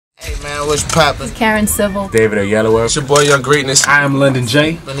Hey man, what's poppin'? Karen Civil. David Yellower. It's your boy Young Greatness. I am London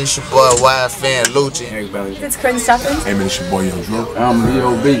J. And it's your boy Wild Fan Lucci. It's Corinne Stuffins. Hey man, it's your boy Young Drew. I'm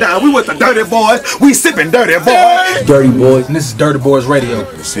B.O.B. Now we with the Durtty Boyz. We sippin' Durtty Boyz. Durtty Boyz, and this is Durtty Boyz Radio.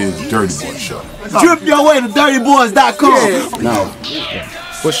 This is the Durtty Boyz Show. Drip your way to DurttyBoyz.com. No.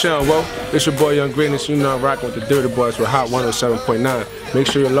 What's Sean? Well, it's your boy Young Greatness. You know I'm rocking with the Durtty Boyz with Hot 107.9. Make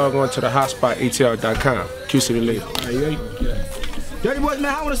sure you log on to the hotspot.atl.com. QC the label. Durtty Boyz,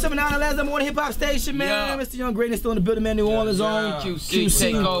 man, I want to 7-9 the last number one hip hop station, man. Yeah. Mr. Young Greatness still in the building, man. New Orleans on QC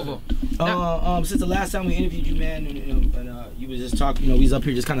take over. Since the last time we interviewed you, man, and you was just talking, we was up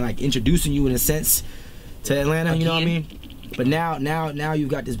here just kind of like introducing you in a sense to Atlanta, you know what I mean? But now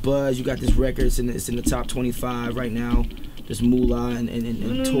you've got this buzz, you got this record. It's in the top 25 right now. This moolah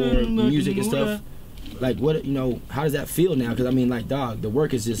and tour music and stuff. Like what, how does that feel now? Because I mean, like, dog, the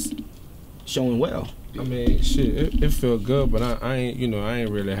work is just showing well. I mean, shit, it feel good, but I ain't, I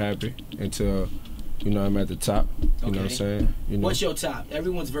ain't really happy until, I'm at the top. You know what I'm saying? What's your top?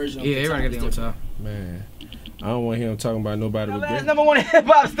 Everyone's version of the top. Yeah, everybody got their own top. Man, I don't want to hear him talking about nobody but last number one hip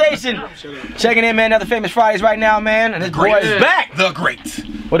hop station. Checking in, man. Another Famous Fridays right now, man. And this boy is back. The Great.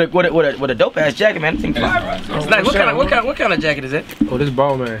 What a dope ass jacket, man. This thing fly. It's nice. What kind of jacket is it? Oh, this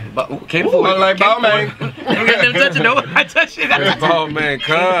ball man. Can't afford it. Like ball man. Don't get them touching though. I touch it. This ball man,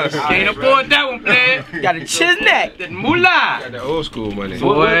 cuz. Can't afford that one, man. Got a chisneck. That moolah. Got that old school money.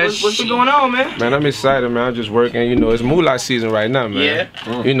 What's been going on, man? Man, I'm excited, man. I'm just working. It's moolah season right now, man.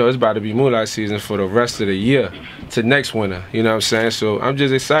 Yeah. It's about to be moolah season for the rest of the year to next winter. You know what I'm saying? So I'm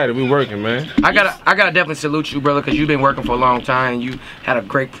just excited. We working, man. I gotta definitely salute you, brother, because you've been working for a long time. You had a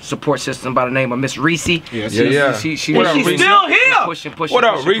great support system by the name of Miss Reese. Yes, She's still here. Pushing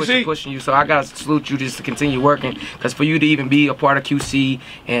you. So I gotta salute you just to continue working, because for you to even be a part of QC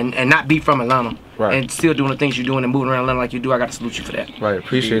and not be from Atlanta. Right. And still doing the things you're doing and moving around Atlanta like you do, I gotta salute you for that. Right,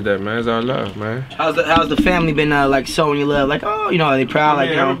 appreciate that, man. It's all love, man. How's the family been like showing you love? Like, oh, are they proud?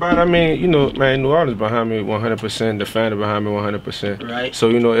 Like, everybody. I mean, man, New Orleans behind me 100%. The family behind me 100%. Right. So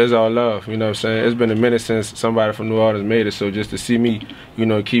it's all love. You know what I'm saying? It's been a minute since somebody from New Orleans made it. So just to see me,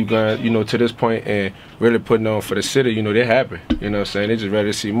 keep going, to this point and really putting on for the city, they're happy. You know what I'm saying? They just ready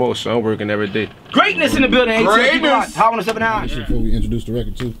to see more. So I'm working every day. Greatness in the building. Greatness. How on a 7-9. Before we introduce the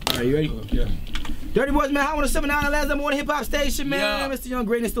record too. Are you ready? Yeah. Durtty Boyz, man, I want to 7-9 the last number one hip hop station, man. Yeah. Mr. Young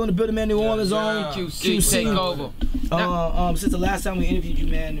Greatness still in the building, man. New Orleans on QC take over. Since the last time we interviewed you,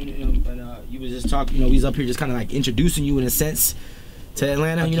 man, and you was just talking, we was up here just kind of like introducing you in a sense to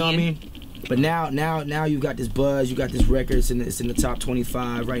Atlanta, you know what I mean? But now you've got this buzz, you got this record. It's in the top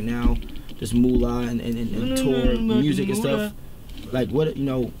 25 right now. This moolah and tour music and stuff. Like what,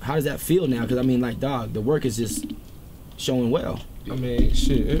 how does that feel now? Because I mean, like, dog, the work is just showing well. I mean,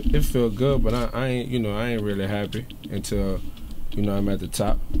 shit, it feel good, but I ain't, I ain't really happy until, I'm at the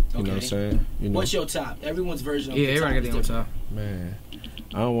top. You know what I'm saying? What's your top? Everyone's version of the top. Yeah, everybody got their own top. Man,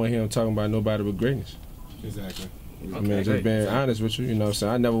 I don't want to hear him talking about nobody but greatness. Exactly. I mean, just being honest with you, you know what I'm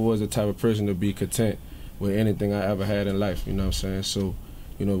saying? I never was the type of person to be content with anything I ever had in life, you know what I'm saying? So,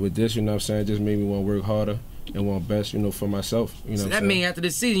 with this, you know what I'm saying, it just made me want to work harder and want best, for myself. You know So what that means after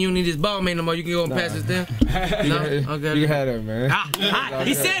this season, you don't need this ball man no more. You can go and pass this down. No? Okay. You had that, man.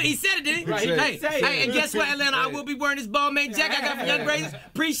 He said it, didn't he? Right. Hey, and guess what, Atlanta? I will be wearing this ball man jacket I got from Young Greatness.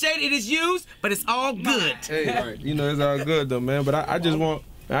 Appreciate it. It is used, but it's all good. Hey, it's all good though, man. But I just want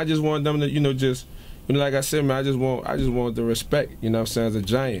them to, just, like I said, man, I just want the respect, you know what I'm saying, as a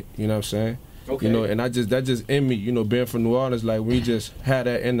giant, you know what I'm saying? Okay. And that just in me, being from New Orleans, like we just had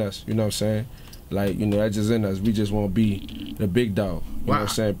that in us, you know what I'm saying? Like, that's just in us. We just want to be the big dog, you know what I'm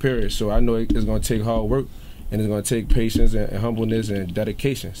saying, period. So I know it's going to take hard work, and it's going to take patience and humbleness and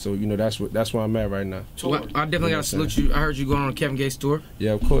dedication. So, that's where I'm at right now. Well, I definitely got to salute you. I heard you going on a Kevin Gates tour.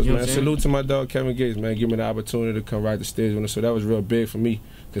 Yeah, of course, man. Salute to my dog, Kevin Gates, man. Give me the opportunity to come ride the stage with him. So that was real big for me,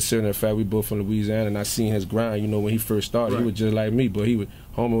 considering the fact we both from Louisiana, and I seen his grind, when he first started. Right. He was just like me, but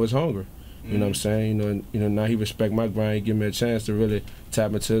homie was hungry. You know what I'm saying? Now he respect my grind. He give me a chance to really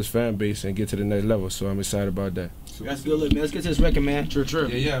tap into his fan base and get to the next level. So I'm excited about that. That's good look, man. Let's get to this record, man. True.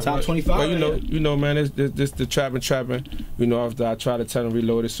 Yeah. Top 25. Well, man, this the trapping. After I try to tell them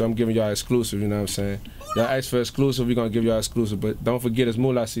reload it, so I'm giving y'all exclusive. You know what I'm saying? Y'all ask for exclusive, we gonna give y'all exclusive. But don't forget, it's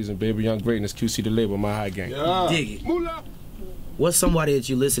moolah season, baby. Young Greatness, QC the label, my high gang. Yeah. Dig it. Moolah. What's somebody that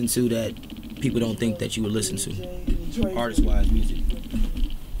you listen to that people don't think that you would listen to, artist-wise, music?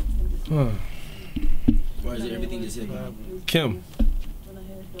 Or is it everything just hip hop? Kim.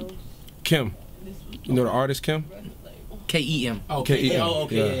 You know the artist Kim? K-E-M. Oh, K-E-M. Oh,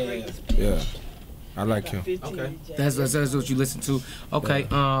 okay. Yeah. I like Kim. Okay. That's what you listen to. Okay.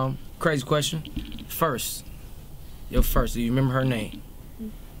 Crazy question. Your first. Do you remember her name?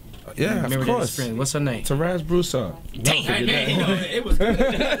 Yeah, Remember of that course. experience. What's her name? Taraz Broussard. Damn. It was good.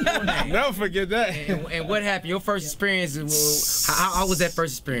 Never forget that. And what happened? Your first experience? How was that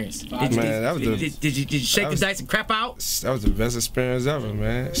first experience? Did you shake the dice and crap out? That was the best experience ever,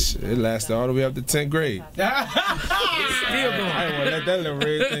 man. Shit, it lasted all the way up to 10th grade. Still going. I ain't want to let that little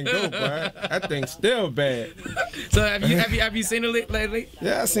red thing go, boy. That thing's still bad. So have you seen it lately?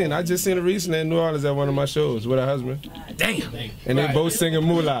 Yeah, I seen it. I just seen it recently in New Orleans at one of my shows with her husband. Damn. And they both singing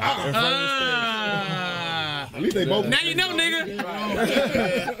Moolah in front of the At least they both. Now you know, nigga. You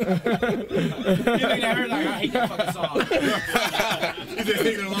nigga heard like I hate that fucking song. He just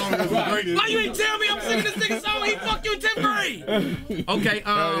singing along with the greatest. Why you ain't tell me I'm singing this nigga song? He fucked you in 10th grade. Okay,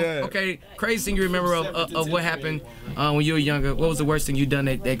 okay. Crazy thing you remember of what happened when you were younger. What was the worst thing you done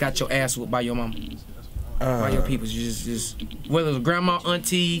that got your ass whooped by your mom? By your people? You just whether it was grandma,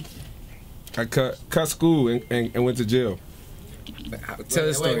 auntie. I cut school and went to jail. Tell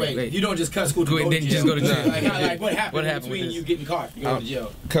the story. Wait. You don't just cut school to go to jail. Just go to jail. Like what happened between you getting caught? You go to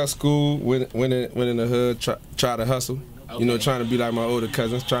jail. Cut school, went in the hood, try to hustle. Okay. You know, trying to be like my older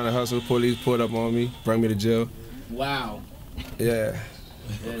cousins, trying to hustle. Police pulled up on me, bring me to jail. Wow. Yeah.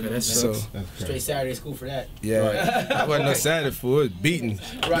 Okay, that's So Straight Saturday school for that. yeah, I wasn't no Saturday fool. It was beating.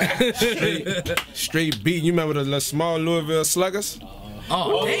 Right. Straight beating. You remember the little small Louisville Sluggers?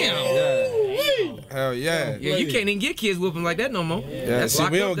 Oh damn. Yeah. Hell yeah. Yeah, you can't even get kids whooping like that no more. Yeah, see,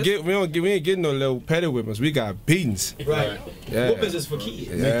 we ain't getting no little petty whippings. We got beatings. Right. Yeah. Whoopings is for kids.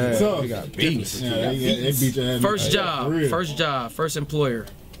 Yeah, we got beatings. They beat your ass. First job, first employer.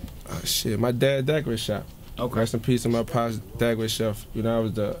 Oh shit, my dad daiquiri shop. Okay. Rest in peace to my pops daiquiri chef. You know, I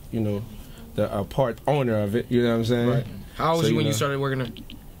was the part owner of it. You know what I'm saying? Right. How old was So, you when know, you started working there?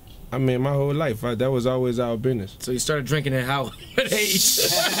 I mean, my whole life, that was always our business. So you started drinking at how what age?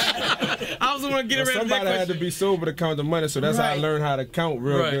 I was gonna get around Somebody that had to be sober to count the money, so that's how I learned how to count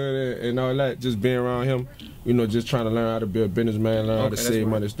real good and all that. Just being around him, you know, just trying to learn how to be a businessman, learn how to save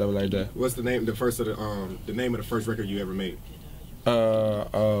money, stuff like that. What's the name? The name of the first record you ever made?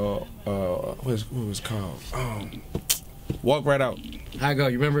 What was it called? Walk Right Out. How go?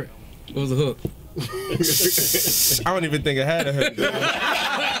 You remember? What was the hook? I don't even think it had a hook.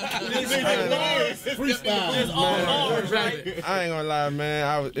 Freestyle. I ain't gonna lie,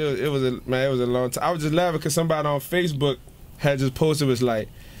 man. It was a long time. I was just laughing because somebody on Facebook had just posted, was like,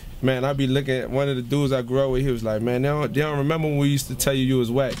 man, I be looking at one of the dudes I grew up with. He was like, man, they don't remember when we used to tell you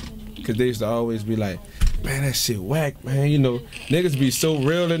was whack, because they used to always be like, man, that shit whack, man. You know, niggas be so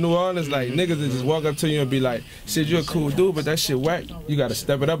real in New Orleans. Like, niggas that just walk up to you and be like, shit, you're a cool dude, but that shit whack. You gotta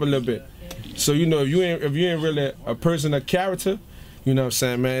step it up a little bit. So, you know, if you ain't really a person of character, you know what I'm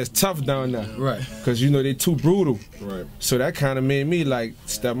saying, man, it's tough down there. Right. Because, you know, they too brutal. Right. So that kind of made me, like,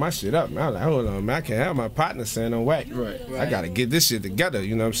 step my shit up. Man, I was like, hold on, man, I can't have my partner saying I'm whack. Right. I got to get this shit together,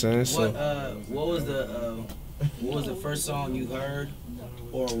 you know what I'm saying? So, What was the first song you heard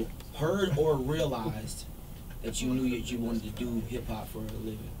or realized that you knew that you wanted to do hip hop for a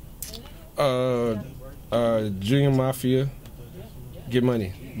living? Junior Mafia, Get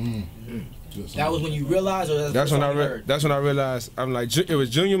Money. That was when you realized, or That's when I realized. I'm like, it was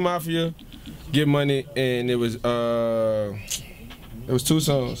Junior Mafia, Get Money, and it was two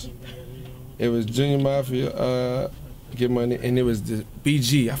songs. It was Junior Mafia, Get Money, and it was the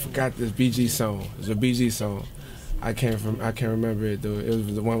BG. I forgot this BG song. It was a BG song. I can't remember it though. It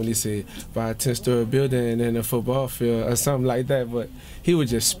was the one when he said, buy a 10-story building and a football field or something like that. But he was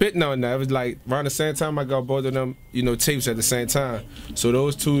just spitting on that. It was like around the same time I got both of them, you know, tapes at the same time. So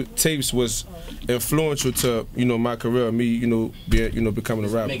those two tapes was influential to, you know, my career, me, you know, becoming a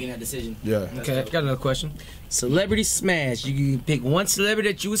rapper. Making that decision. Yeah. Okay, got another question. Celebrity smash. You can pick one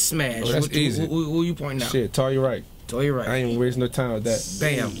celebrity that you would smash. Oh, that's easy. Who you pointing out? Shit, Toya Wright. Toya Wright. I ain't waste no time with that.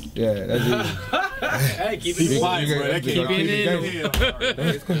 Bam. Yeah, that's easy. Hey, keep it quiet, bro. That Keep it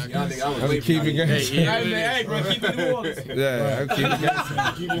Keep it going. Hey, bro, keep it in order. Yeah, I'm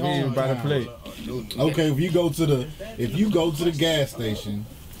keep it home by the plate. Okay, if you go to the gas station,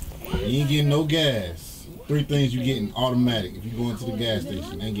 you ain't getting no gas. 3 things you getting automatic. If you go into the gas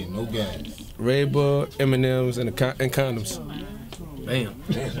station, you ain't getting no gas. Red Bull, M&M's, and condoms. Bam.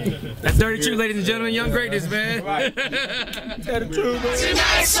 That's Durtty Truth, ladies and gentlemen. Young greatness, man.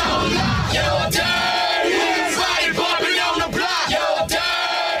 Tonight's on Lock Your Dirty.